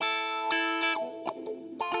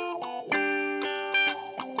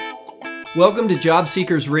Welcome to Job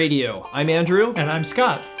Seekers Radio. I'm Andrew. And I'm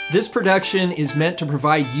Scott. This production is meant to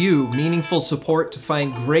provide you meaningful support to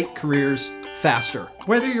find great careers faster,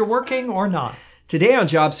 whether you're working or not. Today on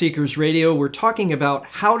Job Seekers Radio, we're talking about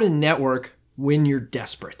how to network when you're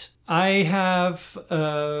desperate. I have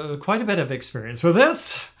quite a bit of experience with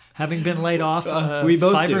this, having been laid off we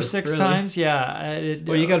both 5 do, or 6 really. times. Yeah.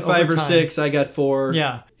 Well, you got 5 or 6, I got 4.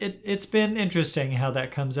 Yeah. It's been interesting how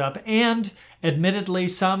that comes up. And admittedly,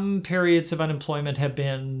 some periods of unemployment have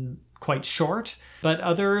been quite short, but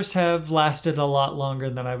others have lasted a lot longer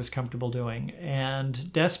than I was comfortable doing.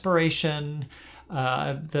 And desperation,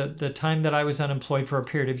 the time that I was unemployed for a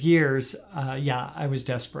period of years, I was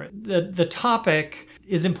desperate. The topic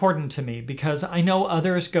is important to me because I know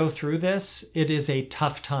others go through this. It is a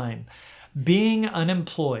tough time. Being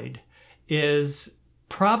unemployed is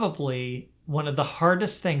probably one of the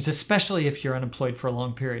hardest things, especially if you're unemployed for a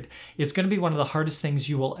long period. It's going to be one of the hardest things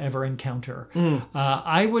you will ever encounter.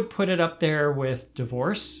 I would put it up there with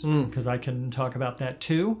divorce, because I can talk about that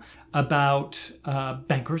too, about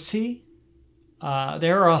bankruptcy.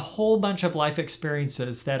 There are a whole bunch of life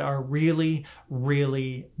experiences that are really,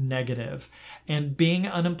 really negative. And being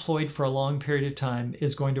unemployed for a long period of time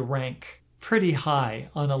is going to rank pretty high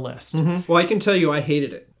on a list. Well, I can tell you I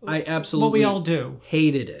hated it. I absolutely we all do.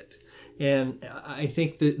 Hated it. And I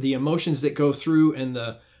think the emotions that go through and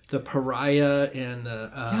the pariah and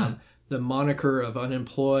the moniker of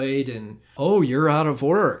unemployed and, oh, you're out of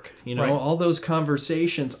work. Right. All those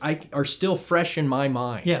conversations are still fresh in my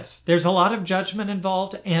mind. Yes, there's a lot of judgment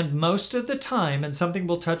involved. And most of the time, and something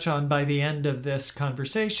we'll touch on by the end of this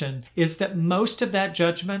conversation, is that most of that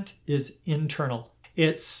judgment is internal.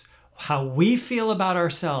 It's how we feel about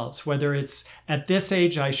ourselves, whether it's at this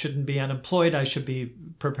age, I shouldn't be unemployed, I should be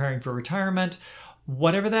preparing for retirement,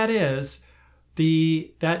 whatever that is,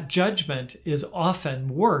 that judgment is often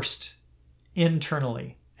worst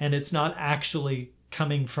internally, and it's not actually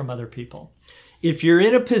coming from other people. If you're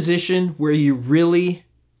in a position where you really,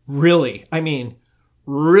 really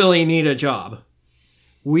need a job,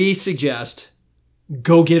 we suggest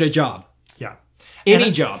go get a job.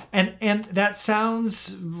 Any job. And that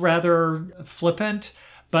sounds rather flippant,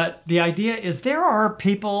 but the idea is there are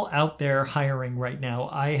people out there hiring right now.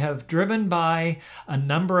 I have driven by a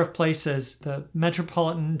number of places, the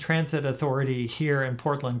Metropolitan Transit Authority here in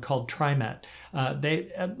Portland called TriMet.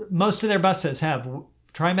 Most of their buses have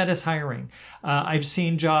TriMet is hiring. I've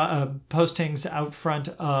seen postings out front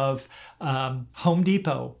of Home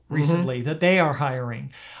Depot recently that they are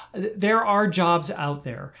hiring. There are jobs out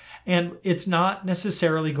there, and it's not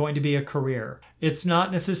necessarily going to be a career. It's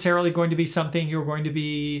not necessarily going to be something you're going to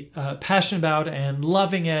be passionate about and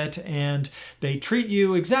loving it, and they treat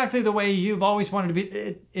you exactly the way you've always wanted to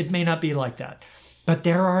be. It may not be like that, but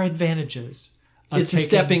there are advantages. It's a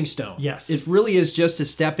stepping stone. Yes. It really is just a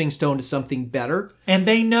stepping stone to something better. And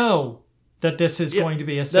they know that this is going to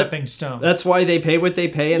be a stepping stone. That's why they pay what they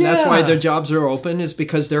pay, and that's why their jobs are open, is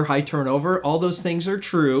because they're high turnover. All those things are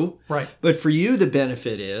true. Right. But for you, the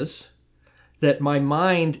benefit is that my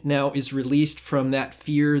mind now is released from that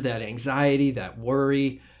fear, that anxiety, that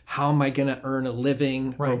worry. How am I going to earn a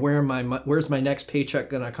living? Right. Or where's my next paycheck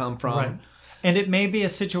going to come from? Right. And it may be a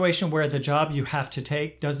situation where the job you have to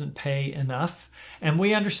take doesn't pay enough. And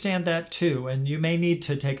we understand that too. And you may need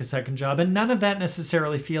to take a second job. And none of that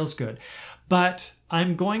necessarily feels good. But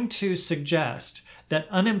I'm going to suggest that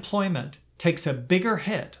unemployment takes a bigger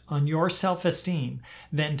hit on your self-esteem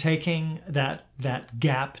than taking that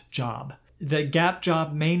gap job. The gap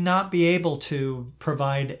job may not be able to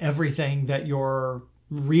provide everything that your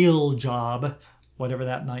real job, whatever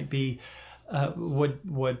that might be,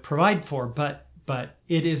 would provide for, but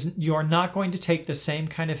you're not going to take the same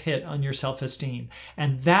kind of hit on your self-esteem,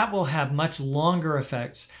 and that will have much longer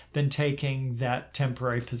effects than taking that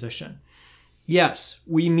temporary position. Yes,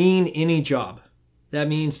 we mean any job. That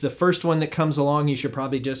means the first one that comes along, you should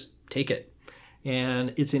probably just take it.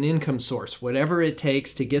 And it's an income source. Whatever it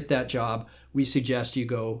takes to get that job, we suggest you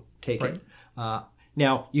go take it.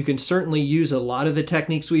 Now, you can certainly use a lot of the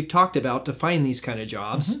techniques we've talked about to find these kind of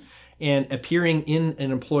jobs. And appearing in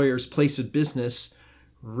an employer's place of business,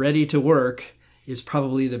 ready to work, is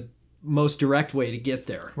probably the most direct way to get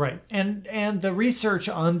there. Right. And the research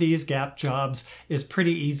on these gap jobs is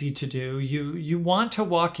pretty easy to do. You want to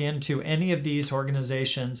walk into any of these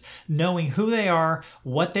organizations knowing who they are,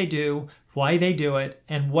 what they do, why they do it,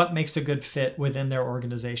 and what makes a good fit within their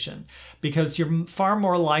organization. Because you're far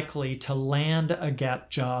more likely to land a gap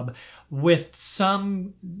job with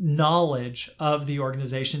some knowledge of the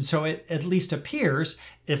organization. So it at least appears,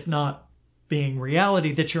 if not being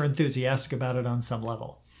reality, that you're enthusiastic about it on some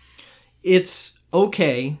level. It's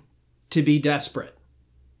okay to be desperate.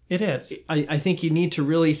 It is. I think you need to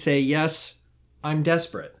really say, yes, I'm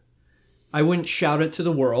desperate. I wouldn't shout it to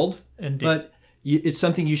the world, Indeed. but it's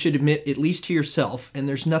something you should admit at least to yourself, and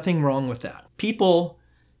there's nothing wrong with that. People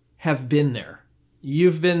have been there.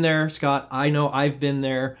 You've been there, Scott. I know I've been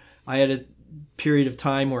there. I had a period of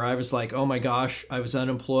time where I was like, oh my gosh, I was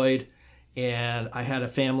unemployed, and I had a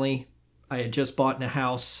family. I had just bought a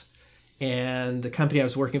house, and the company I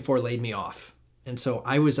was working for laid me off. And so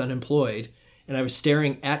I was unemployed, and I was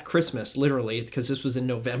staring at Christmas, literally, because this was in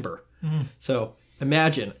November. Mm. So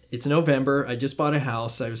imagine, it's November. I just bought a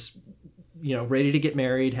house. I was, ready to get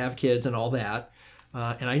married, have kids, and all that.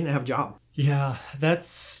 And I didn't have a job. Yeah,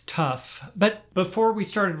 that's tough. But before we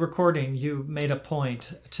started recording, you made a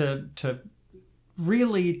point to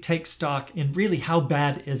really take stock in really how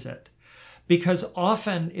bad is it? Because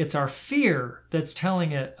often it's our fear that's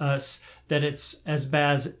telling us that it's as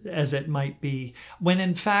bad as it might be, when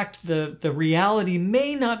in fact the reality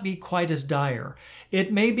may not be quite as dire.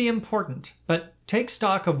 It may be important, but take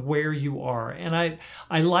stock of where you are. And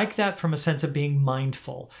I like that from a sense of being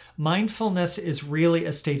mindful. Mindfulness is really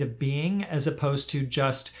a state of being as opposed to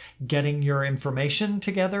just getting your information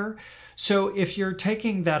together. So if you're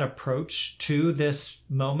taking that approach to this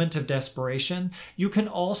moment of desperation, you can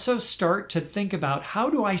also start to think about, how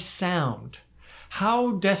do I sound?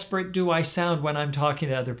 How desperate do I sound when I'm talking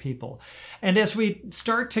to other people? And as we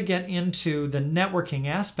start to get into the networking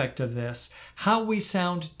aspect of this, how we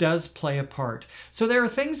sound does play a part. So there are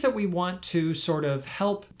things that we want to sort of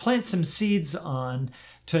help plant some seeds on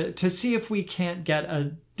to see if we can't get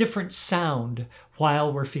a different sound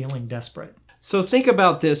while we're feeling desperate. So think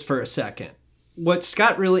about this for a second. What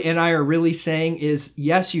Scott really and I are really saying is,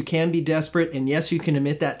 yes, you can be desperate, and yes, you can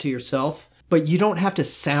admit that to yourself, but you don't have to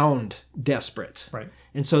sound desperate. Right.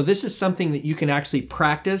 And so this is something that you can actually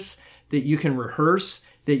practice, that you can rehearse,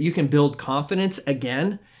 that you can build confidence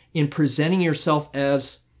again in presenting yourself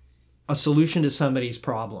as a solution to somebody's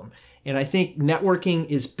problem. And I think networking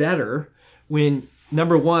is better when,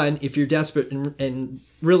 number one, if you're desperate and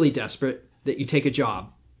really desperate, that you take a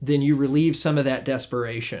job. Then you relieve some of that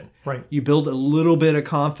desperation. Right. You build a little bit of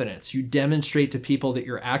confidence. You demonstrate to people that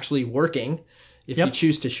you're actually working. If you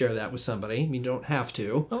choose to share that with somebody, you don't have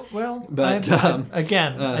to. Oh, well, but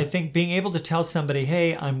I think being able to tell somebody,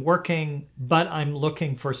 hey, I'm working, but I'm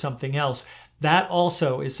looking for something else, that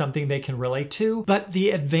also is something they can relate to. But the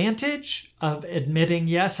advantage of admitting,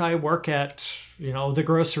 yes, I work at, the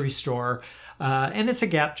grocery store, and it's a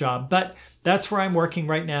gap job, but that's where I'm working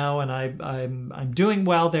right now, and I'm doing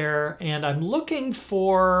well there, and I'm looking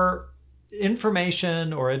for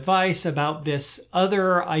information or advice about this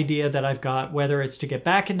other idea that I've got, whether it's to get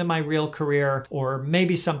back into my real career or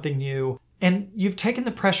maybe something new. And you've taken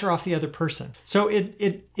the pressure off the other person. So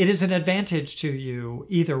it is an advantage to you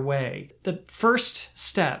either way. The first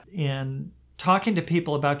step in talking to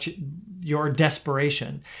people about your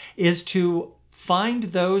desperation is to find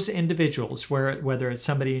those individuals, whether it's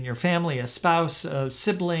somebody in your family, a spouse, a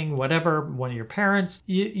sibling, whatever, one of your parents,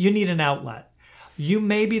 you need an outlet. You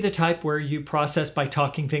may be the type where you process by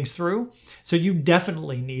talking things through. So you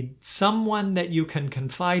definitely need someone that you can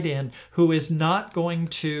confide in who is not going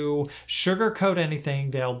to sugarcoat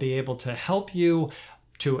anything. They'll be able to help you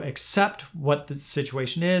to accept what the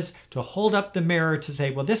situation is, to hold up the mirror to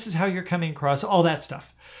say, well, this is how you're coming across, all that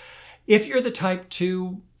stuff. If you're the type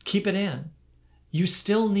to keep it in, you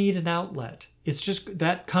still need an outlet. It's just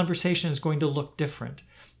that conversation is going to look different.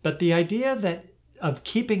 But the idea of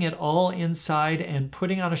keeping it all inside and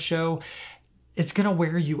putting on a show, it's going to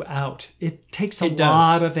wear you out. It takes a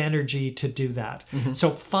lot of energy to do that. Mm-hmm.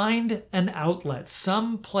 So find an outlet,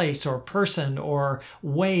 some place or person or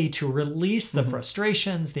way to release the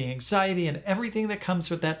frustrations, the anxiety, and everything that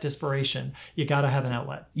comes with that desperation. You got to have an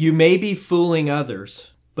outlet. You may be fooling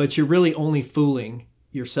others, but you're really only fooling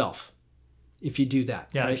yourself if you do that.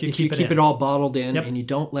 Yeah, right? if you keep it all bottled in and you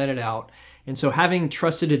don't let it out. And so having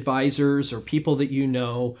trusted advisors or people that you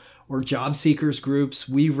know, or job seekers groups,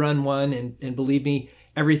 we run one, and believe me,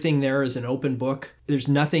 everything there is an open book. There's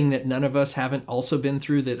nothing that none of us haven't also been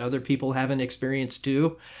through that other people haven't experienced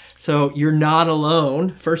too. So you're not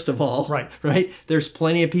alone, first of all. Right? There's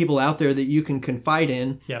plenty of people out there that you can confide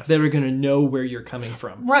in that are going to know where you're coming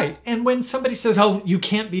from. Right. And when somebody says, oh, you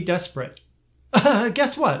can't be desperate,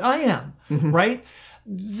 guess what? I am. Right?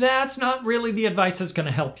 That's not really the advice that's going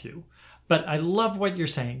to help you. But I love what you're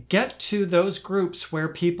saying. Get to those groups where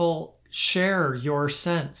people share your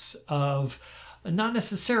sense of not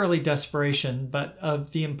necessarily desperation, but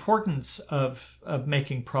of the importance of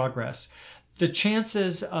making progress. The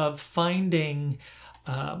chances of finding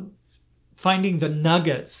finding the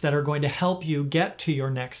nuggets that are going to help you get to your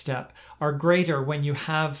next step are greater when you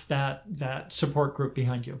have that support group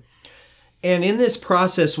behind you. And in this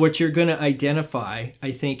process, what you're going to identify,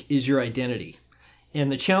 I think, is your identity.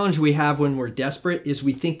 And the challenge we have when we're desperate is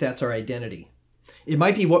we think that's our identity. It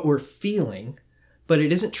might be what we're feeling, but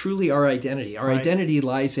it isn't truly our identity. Our identity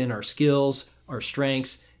lies in our skills, our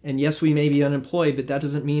strengths. And yes, we may be unemployed, but that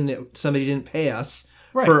doesn't mean that somebody didn't pay us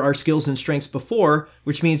for our skills and strengths before,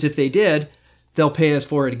 which means if they did, they'll pay us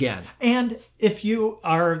for it again. And if you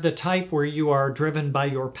are the type where you are driven by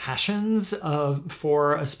your passions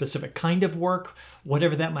for a specific kind of work,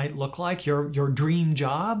 whatever that might look like, your dream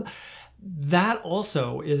job, that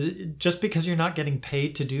also is, just because you're not getting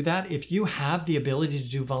paid to do that, if you have the ability to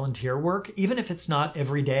do volunteer work, even if it's not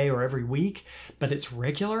every day or every week, but it's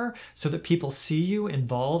regular so that people see you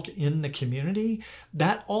involved in the community,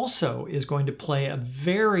 that also is going to play a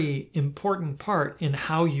very important part in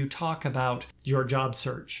how you talk about your job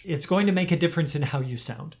search. It's going to make a difference in how you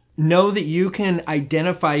sound. Know that you can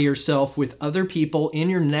identify yourself with other people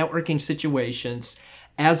in your networking situations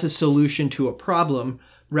as a solution to a problem,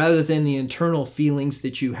 rather than the internal feelings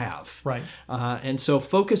that you have. Right. And so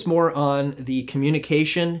focus more on the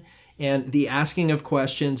communication and the asking of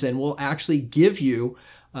questions, and we'll actually give you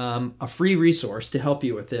a free resource to help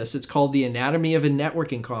you with this. It's called The Anatomy of a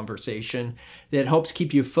Networking Conversation, that helps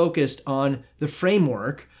keep you focused on the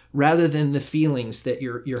framework rather than the feelings that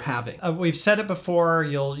you're having. We've said it before.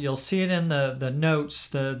 You'll see it in the notes,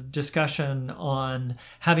 the discussion on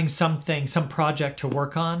having some project to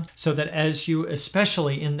work on, so that as you,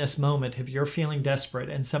 especially in this moment, if you're feeling desperate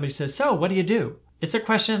and somebody says, "So, what do you do?" It's a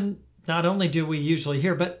question not only do we usually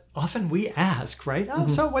hear, but often we ask, right? Oh,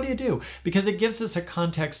 so what do you do? Because it gives us a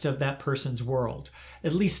context of that person's world,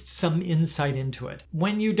 at least some insight into it.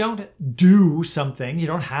 When you don't do something, you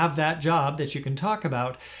don't have that job that you can talk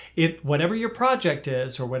about, whatever your project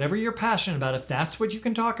is or whatever you're passionate about, if that's what you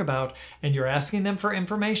can talk about and you're asking them for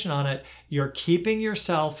information on it, you're keeping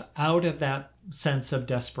yourself out of that sense of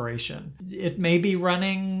desperation. It may be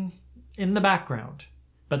running in the background,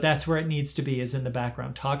 but that's where it needs to be, is in the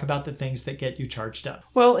background. Talk about the things that get you charged up.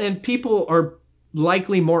 Well, and people are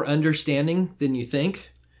likely more understanding than you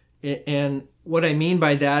think. And what I mean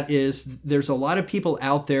by that is there's a lot of people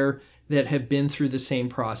out there that have been through the same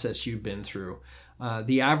process you've been through.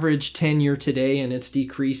 The average tenure today, and it's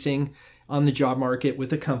decreasing on the job market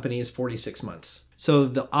with a company, is 46 months. So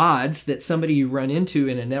the odds that somebody you run into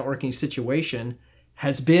in a networking situation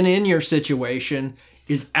has been in your situation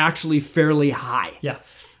is actually fairly high. Yeah.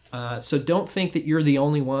 So don't think that you're the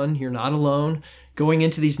only one. You're not alone. Going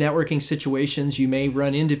into these networking situations, you may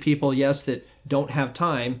run into people, yes, that don't have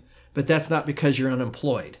time, but that's not because you're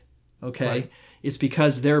unemployed, okay? Right. It's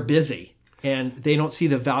because they're busy and they don't see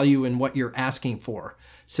the value in what you're asking for.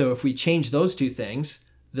 So if we change those two things,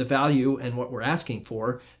 the value and what we're asking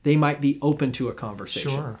for, they might be open to a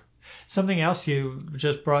conversation. Sure. Something else you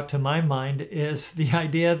just brought to my mind is the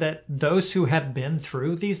idea that those who have been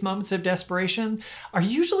through these moments of desperation are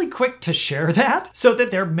usually quick to share that, so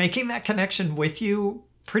that they're making that connection with you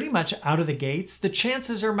pretty much out of the gates. The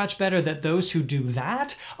chances are much better that those who do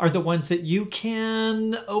that are the ones that you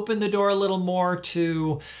can open the door a little more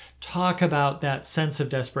to talk about that sense of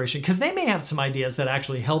desperation, because they may have some ideas that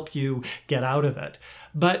actually help you get out of it.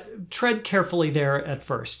 But tread carefully there at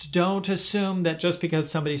first. Don't assume that just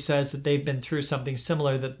because somebody says that they've been through something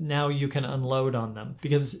similar that now you can unload on them,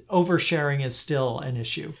 because oversharing is still an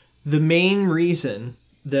issue. The main reason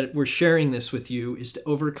that we're sharing this with you is to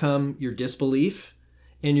overcome your disbelief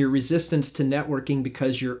and your resistance to networking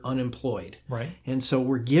because you're unemployed. Right. And so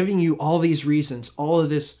we're giving you all these reasons, all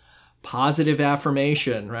of this positive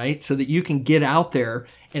affirmation, right? So that you can get out there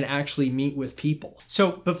and actually meet with people.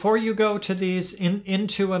 So before you go to these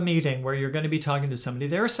into a meeting where you're going to be talking to somebody,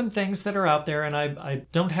 there are some things that are out there, and I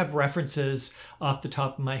don't have references off the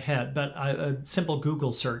top of my head, but a simple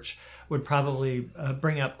Google search would probably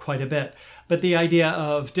bring up quite a bit. But the idea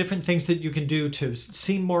of different things that you can do to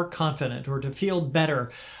seem more confident or to feel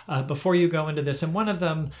better before you go into this. And one of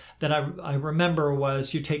them that I remember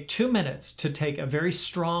was you take 2 minutes to take a very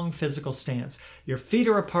strong physical stance. Your feet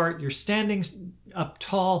are apart, you're standing up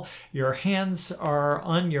tall, your hands are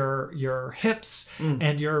on your hips,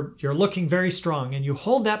 and you're looking very strong. And you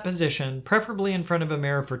hold that position, preferably in front of a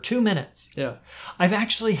mirror, for 2 minutes. Yeah. I've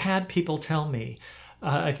actually had people tell me,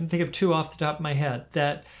 I can think of two off the top of my head,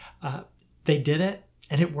 that they did it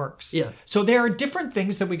and it works. Yeah. So there are different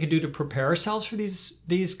things that we can do to prepare ourselves for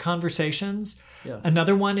these conversations. Yeah.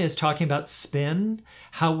 Another one is talking about spin,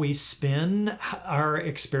 how we spin our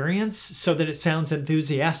experience so that it sounds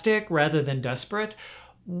enthusiastic rather than desperate.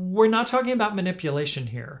 we're not talking about manipulation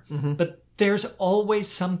here, but there's always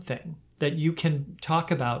something that you can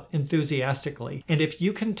talk about enthusiastically. And if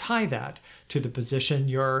you can tie that to the position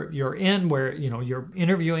you're in, where you're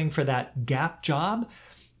interviewing for that gap job,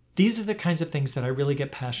 these are the kinds of things that I really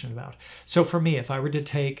get passionate about. So for me, if I were to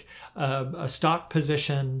take a stock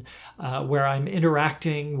position where I'm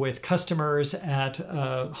interacting with customers at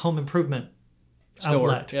a home improvement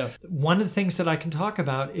outlet. Yeah. One of the things that I can talk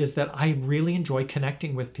about is that I really enjoy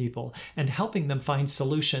connecting with people and helping them find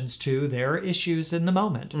solutions to their issues in the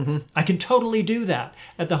moment. I can totally do that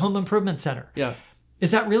at the home improvement center. Yeah.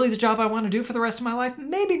 Is that really the job I want to do for the rest of my life?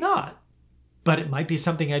 Maybe not. But it might be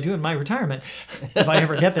something I do in my retirement if I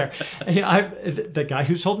ever get there. The guy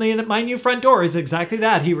who sold me my new front door is exactly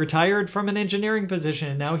that. He retired from an engineering position,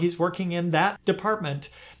 and now he's working in that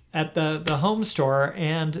department at the home store,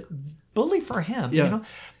 and bully for him. Yeah.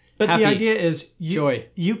 But Happy. the idea is Joy.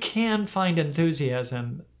 You can find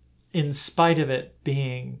enthusiasm in spite of it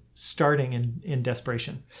being starting in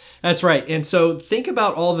desperation. That's right. And so think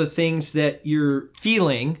about all the things that you're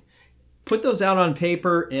feeling. Put those out on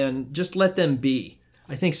paper and just let them be.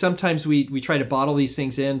 I think sometimes we try to bottle these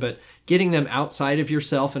things in, but getting them outside of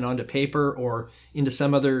yourself and onto paper or into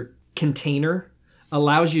some other container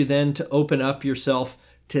allows you then to open up yourself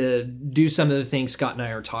to do some of the things Scott and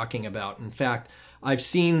I are talking about. In fact, I've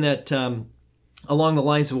seen that along the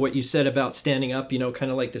lines of what you said about standing up,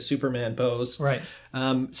 kind of like the Superman pose. Right.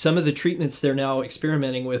 Some of the treatments they're now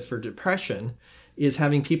experimenting with for depression is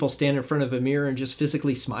having people stand in front of a mirror and just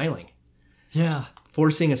physically smiling. Yeah.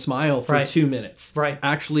 Forcing a smile for 2 minutes. Right.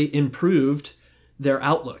 Actually improved their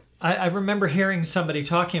outlook. I remember hearing somebody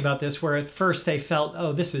talking about this where at first they felt,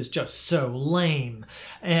 oh, this is just so lame.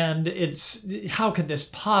 And how could this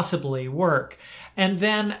possibly work? And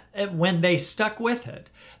then when they stuck with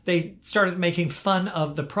it, they started making fun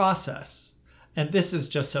of the process. And this is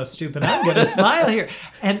just so stupid. I'm going to smile here.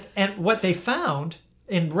 And what they found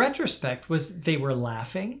in retrospect was they were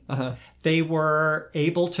laughing. They were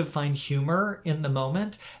able to find humor in the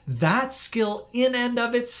moment. That skill in and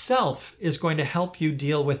of itself is going to help you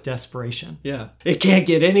deal with desperation. Yeah. It can't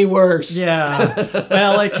get any worse. Yeah.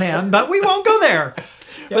 Well, it can, but we won't go there.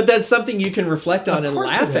 But that's something you can reflect on Of and course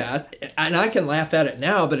laugh it is. at. And I can laugh at it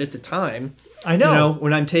now, but at the time, I know.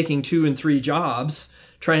 when I'm taking 2 and 3 jobs,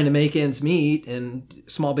 trying to make ends meet and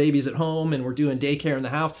small babies at home and we're doing daycare in the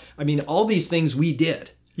house. I mean, all these things we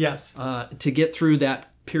did Yes. to get through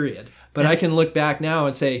that period. But I can look back now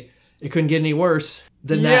and say, it couldn't get any worse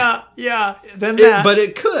than that. Yeah. Then that. But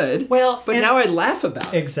it could. Well, but and- now I laugh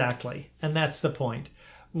about it. Exactly. And that's the point.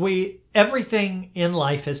 Everything in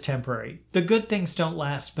life is temporary. The good things don't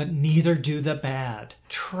last, but neither do the bad.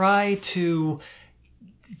 Try to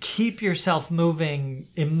keep yourself moving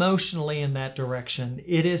emotionally in that direction.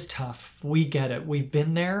 It is tough. We get it. We've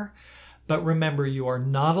been there. But remember, you are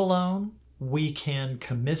not alone. We can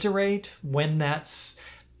commiserate when that's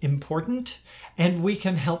important, and we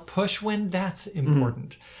can help push when that's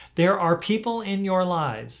important. There are people in your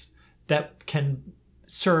lives that can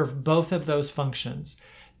serve both of those functions.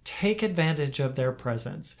 Take advantage of their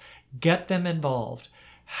presence. Get them involved.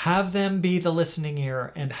 Have them be the listening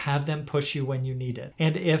ear and have them push you when you need it.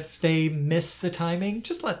 And if they miss the timing,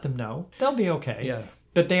 just let them know. They'll be okay. Yeah.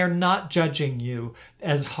 But they are not judging you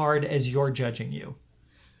as hard as you're judging you.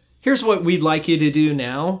 Here's what we'd like you to do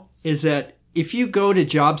now is that if you go to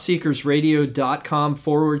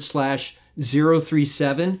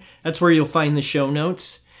jobseekersradio.com/037, that's where you'll find the show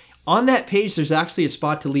notes. On that page, there's actually a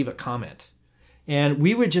spot to leave a comment. And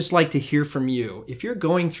we would just like to hear from you. If you're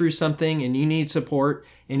going through something and you need support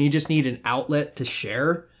and you just need an outlet to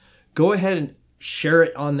share, go ahead and share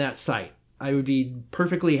it on that site. I would be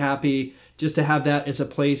perfectly happy just to have that as a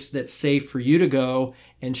place that's safe for you to go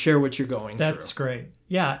and share what you're going through. That's great.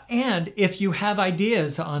 Yeah. And if you have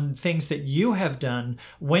ideas on things that you have done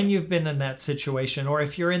when you've been in that situation, or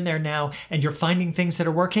if you're in there now and you're finding things that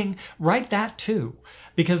are working, write that too.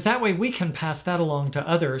 Because that way we can pass that along to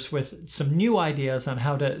others with some new ideas on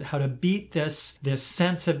how to beat this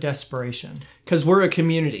sense of desperation. Because we're a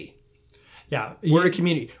community. Yeah. We're a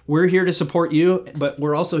community. We're here to support you, but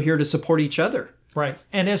we're also here to support each other. Right.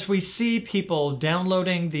 And as we see people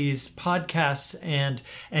downloading these podcasts and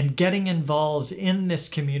getting involved in this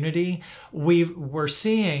community, we're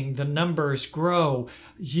seeing the numbers grow.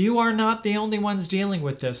 You are not the only ones dealing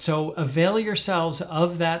with this. So avail yourselves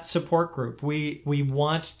of that support group. We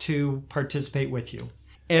want to participate with you.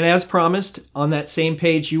 And as promised, on that same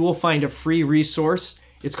page, you will find a free resource.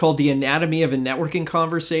 It's called The Anatomy of a Networking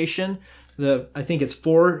Conversation. I think it's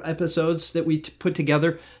 4 episodes that we put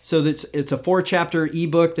together. So it's a 4-chapter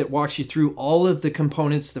ebook that walks you through all of the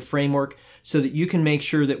components, the framework so that you can make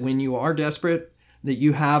sure that when you are desperate, that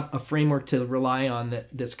you have a framework to rely on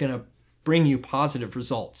that's going to bring you positive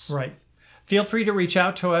results. Right. Feel free to reach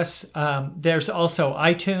out to us. There's also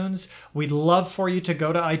iTunes. We'd love for you to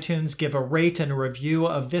go to iTunes, give a rate and a review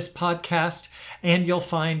of this podcast, and you'll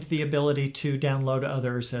find the ability to download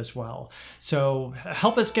others as well. So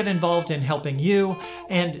help us get involved in helping you,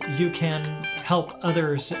 and you can help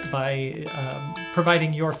others by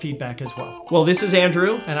providing your feedback as well. Well, this is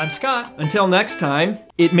Andrew. And I'm Scott. Until next time,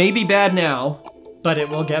 it may be bad now, but it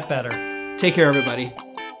will get better. Take care, everybody.